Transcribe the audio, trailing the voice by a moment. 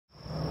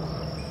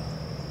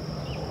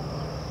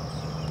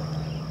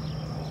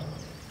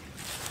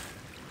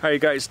How you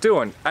guys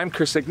doing? I'm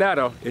Chris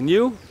Ignato, and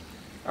you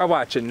are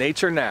watching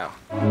Nature Now.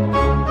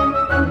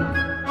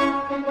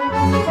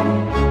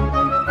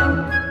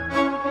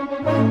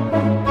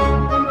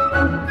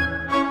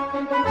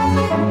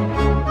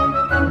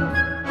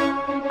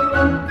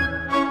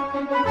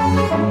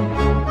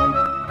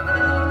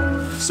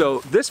 So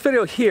this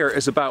video here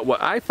is about what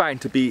I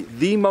find to be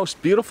the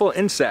most beautiful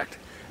insect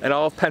in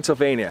all of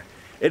Pennsylvania.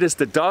 It is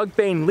the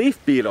Dogbane leaf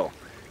beetle,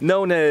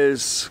 known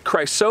as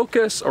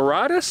Chrysochus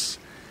auratus,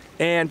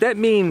 and that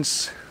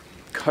means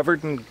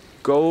covered in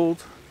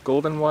gold,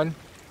 golden one.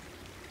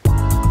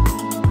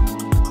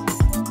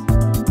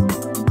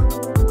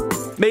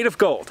 Made of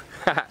gold.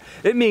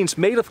 It means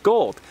made of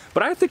gold,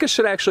 but I think it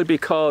should actually be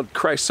called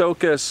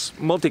Chrysochus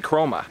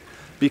multichroma,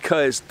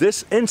 because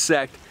this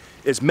insect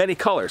is many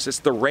colors. It's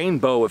the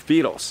rainbow of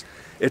beetles.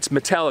 It's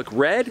metallic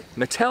red,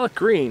 metallic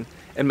green,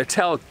 and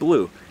metallic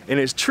blue,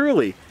 and is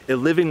truly a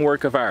living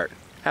work of art.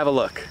 Have a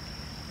look.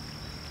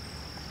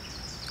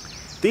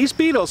 These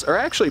beetles are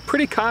actually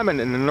pretty common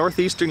in the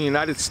northeastern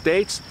United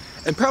States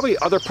and probably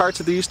other parts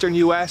of the eastern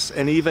US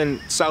and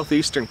even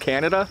southeastern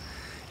Canada.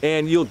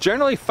 And you'll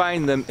generally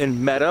find them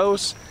in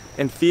meadows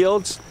and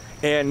fields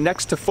and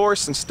next to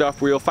forests and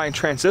stuff where you'll find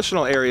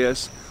transitional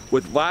areas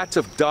with lots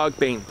of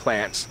dogbane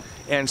plants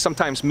and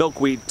sometimes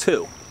milkweed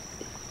too.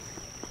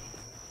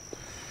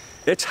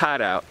 It's hot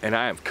out and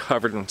I am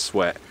covered in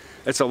sweat.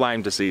 It's a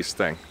Lyme disease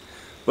thing.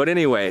 But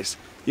anyways,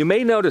 you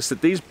may notice that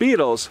these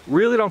beetles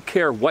really don't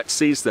care what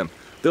sees them.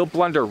 They'll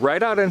blunder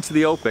right out into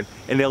the open,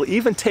 and they'll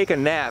even take a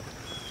nap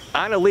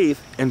on a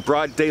leaf in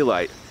broad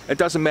daylight. It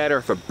doesn't matter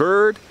if a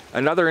bird,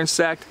 another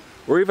insect,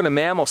 or even a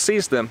mammal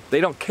sees them, they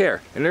don't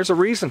care. And there's a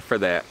reason for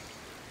that.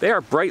 They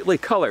are brightly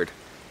colored.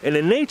 And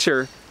in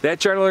nature, that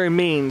generally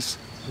means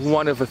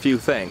one of a few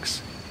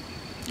things.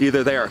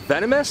 Either they are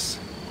venomous,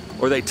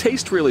 or they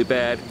taste really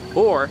bad,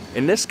 or,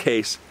 in this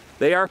case,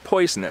 they are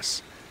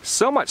poisonous.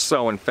 So much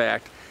so, in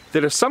fact,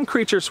 that if some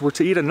creatures were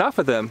to eat enough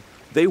of them,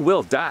 they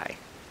will die.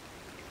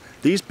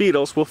 These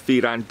beetles will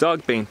feed on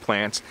dogbane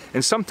plants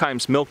and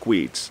sometimes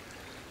milkweeds.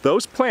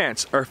 Those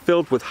plants are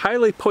filled with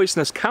highly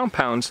poisonous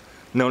compounds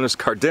known as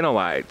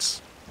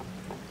cardenolides.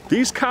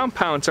 These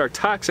compounds are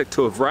toxic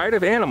to a variety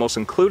of animals,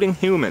 including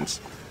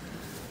humans.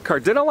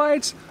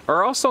 Cardenolides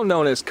are also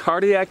known as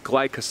cardiac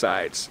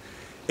glycosides,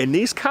 and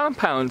these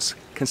compounds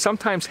can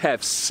sometimes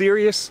have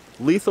serious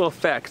lethal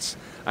effects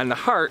on the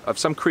heart of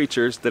some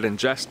creatures that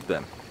ingest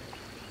them.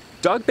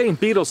 Dogbane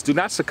beetles do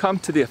not succumb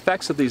to the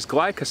effects of these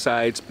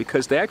glycosides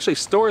because they actually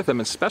store them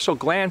in special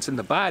glands in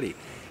the body.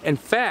 In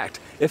fact,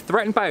 if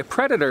threatened by a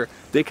predator,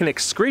 they can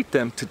excrete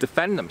them to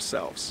defend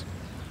themselves.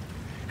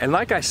 And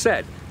like I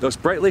said, those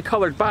brightly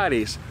colored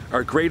bodies are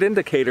a great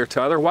indicator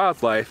to other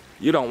wildlife,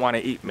 you don't want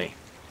to eat me.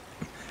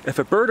 If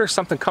a bird or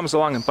something comes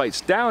along and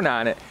bites down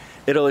on it,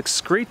 it'll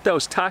excrete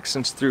those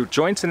toxins through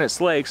joints in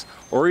its legs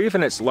or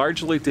even its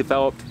largely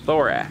developed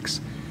thorax.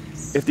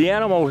 If the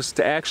animal was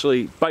to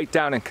actually bite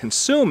down and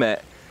consume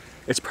it,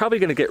 it's probably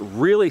going to get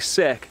really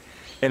sick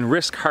and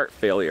risk heart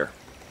failure.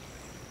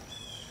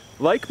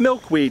 Like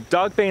milkweed,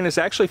 dogbane has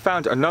actually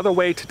found another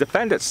way to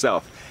defend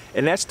itself,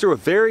 and that's through a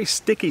very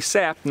sticky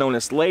sap known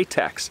as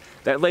latex.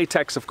 That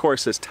latex, of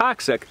course, is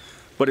toxic,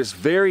 but is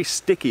very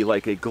sticky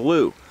like a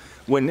glue.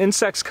 When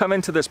insects come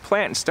into this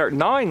plant and start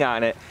gnawing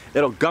on it,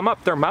 it'll gum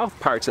up their mouth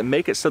parts and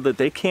make it so that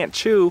they can't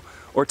chew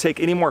or take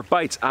any more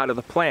bites out of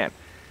the plant.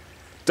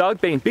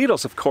 Dogbane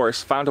beetles, of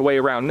course, found a way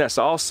around this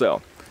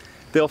also.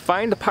 They'll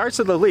find the parts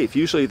of the leaf,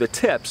 usually the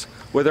tips,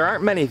 where there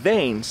aren't many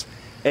veins,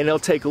 and they'll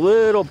take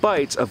little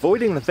bites,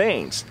 avoiding the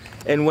veins.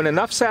 And when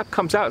enough sap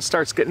comes out and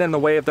starts getting in the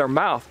way of their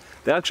mouth,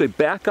 they'll actually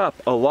back up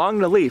along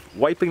the leaf,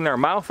 wiping their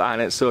mouth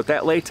on it so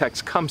that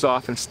latex comes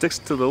off and sticks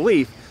to the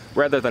leaf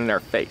rather than their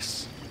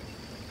face.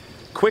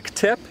 Quick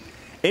tip,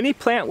 any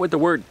plant with the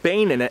word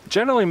bane in it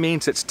generally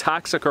means it's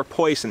toxic or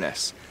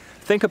poisonous.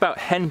 Think about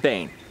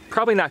henbane.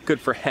 Probably not good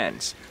for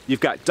hens. You've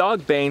got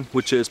dogbane,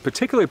 which is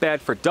particularly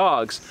bad for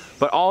dogs,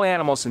 but all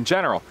animals in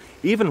general.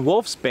 Even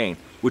wolfsbane,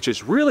 which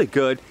is really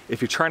good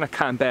if you're trying to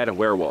combat a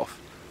werewolf.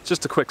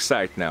 Just a quick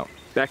side note.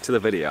 Back to the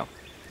video.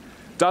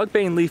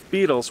 Dogbane leaf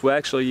beetles will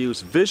actually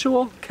use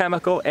visual,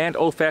 chemical, and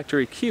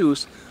olfactory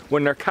cues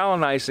when they're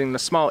colonizing the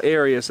small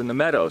areas in the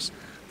meadows.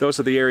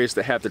 Those are the areas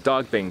that have the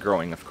dogbane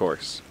growing, of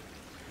course.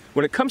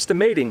 When it comes to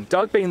mating,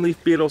 dogbane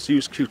leaf beetles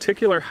use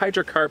cuticular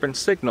hydrocarbon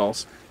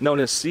signals, known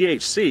as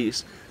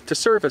CHCs, to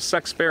serve as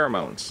sex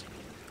pheromones.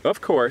 Of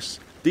course,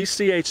 these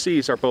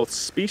CHCs are both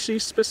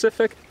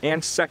species-specific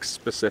and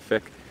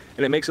sex-specific,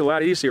 and it makes it a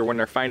lot easier when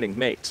they're finding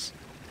mates.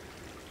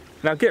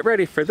 Now get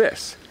ready for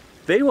this.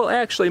 They will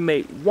actually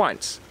mate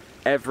once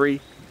every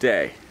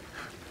day.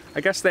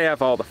 I guess they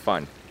have all the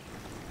fun.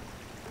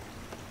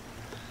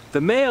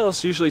 The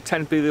males usually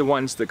tend to be the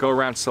ones that go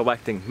around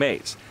selecting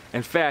mates.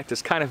 In fact,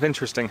 it's kind of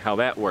interesting how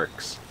that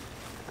works.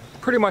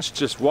 Pretty much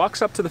just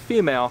walks up to the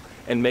female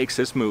and makes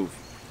his move.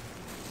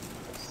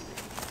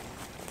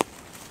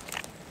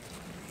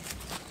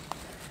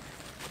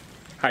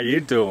 How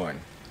you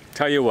doing?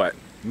 Tell you what,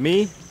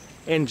 me,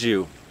 'and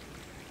you.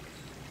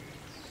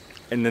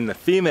 And then the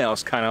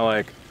female's kind of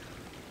like,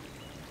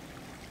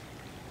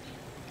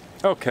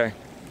 Okay.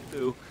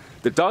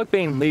 The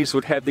Dogbane leaves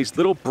would have these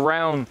little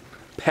brown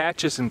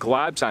patches and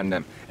globs on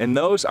them, and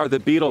those are the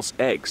beetle's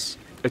eggs.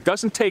 It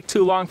doesn't take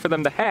too long for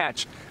them to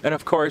hatch, and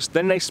of course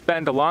then they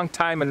spend a long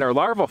time in their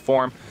larval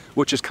form,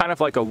 which is kind of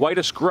like a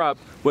whitish grub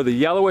with a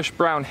yellowish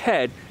brown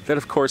head that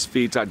of course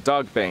feeds on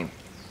Dogbane.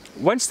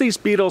 Once these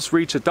beetles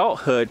reach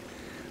adulthood,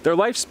 their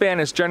lifespan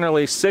is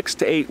generally 6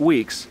 to 8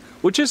 weeks,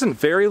 which isn't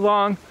very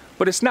long,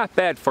 but it's not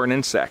bad for an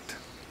insect.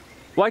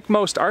 Like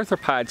most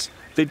arthropods,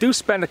 they do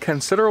spend a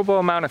considerable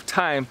amount of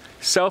time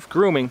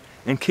self-grooming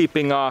and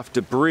keeping off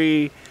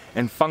debris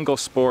and fungal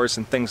spores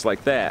and things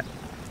like that.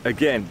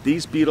 Again,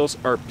 these beetles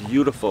are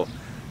beautiful.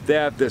 They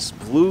have this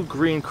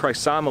blue-green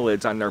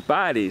chrysomelids on their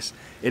bodies,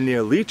 and the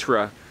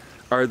elytra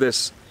are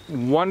this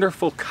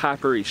wonderful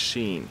coppery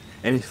sheen.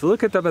 And if you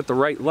look at them at the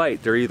right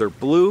light, they're either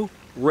blue,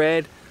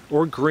 red,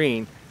 or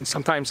green, and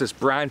sometimes this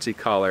bronzy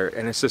color,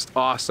 and it's just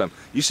awesome.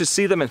 You should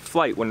see them in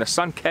flight. When the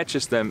sun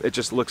catches them, it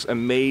just looks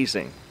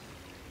amazing.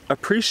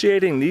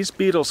 Appreciating these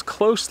beetles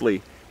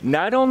closely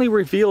not only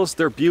reveals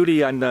their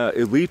beauty on the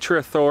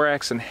elytra,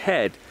 thorax, and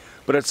head,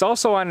 but it's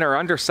also on their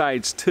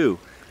undersides too.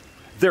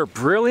 Their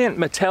brilliant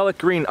metallic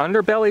green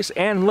underbellies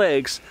and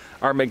legs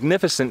are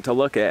magnificent to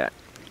look at.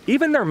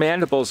 Even their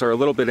mandibles are a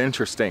little bit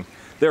interesting.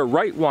 Their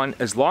right one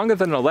is longer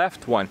than the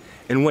left one,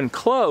 and when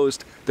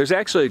closed, there's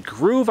actually a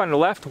groove on the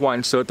left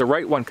one so that the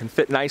right one can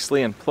fit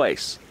nicely in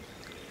place.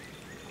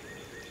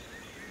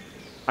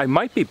 I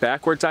might be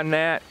backwards on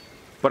that,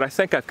 but I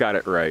think I've got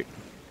it right.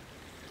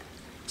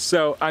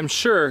 So I'm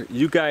sure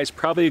you guys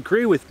probably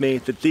agree with me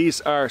that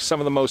these are some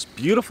of the most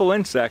beautiful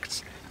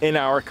insects in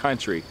our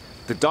country.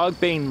 The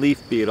Dogbane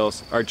leaf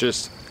beetles are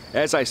just,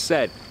 as I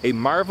said, a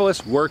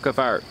marvelous work of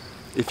art.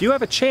 If you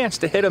have a chance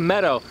to hit a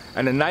meadow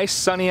on a nice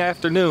sunny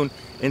afternoon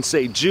in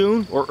say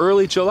June or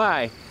early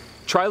July,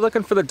 try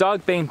looking for the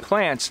Dogbane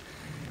plants,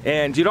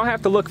 and you don't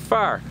have to look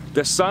far.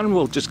 The sun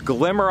will just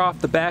glimmer off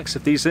the backs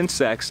of these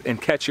insects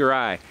and catch your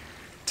eye.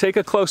 Take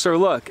a closer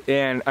look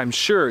and I'm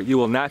sure you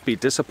will not be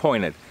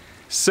disappointed.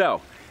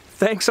 So,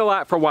 thanks a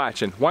lot for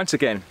watching. Once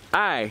again,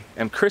 I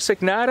am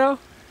Chrysochus,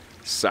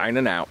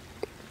 signing out.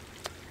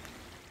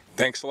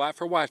 Thanks a lot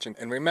for watching,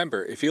 and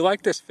remember, if you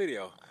like this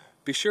video,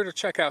 be sure to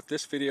check out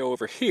this video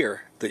over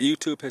here that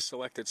YouTube has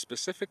selected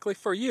specifically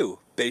for you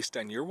based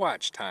on your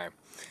watch time.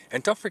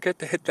 And don't forget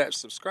to hit that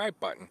subscribe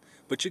button,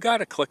 but you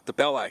gotta click the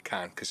bell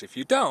icon, because if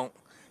you don't,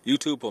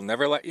 YouTube will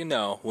never let you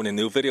know when a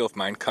new video of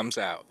mine comes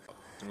out.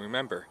 And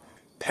remember,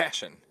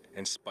 passion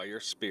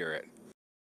inspires spirit.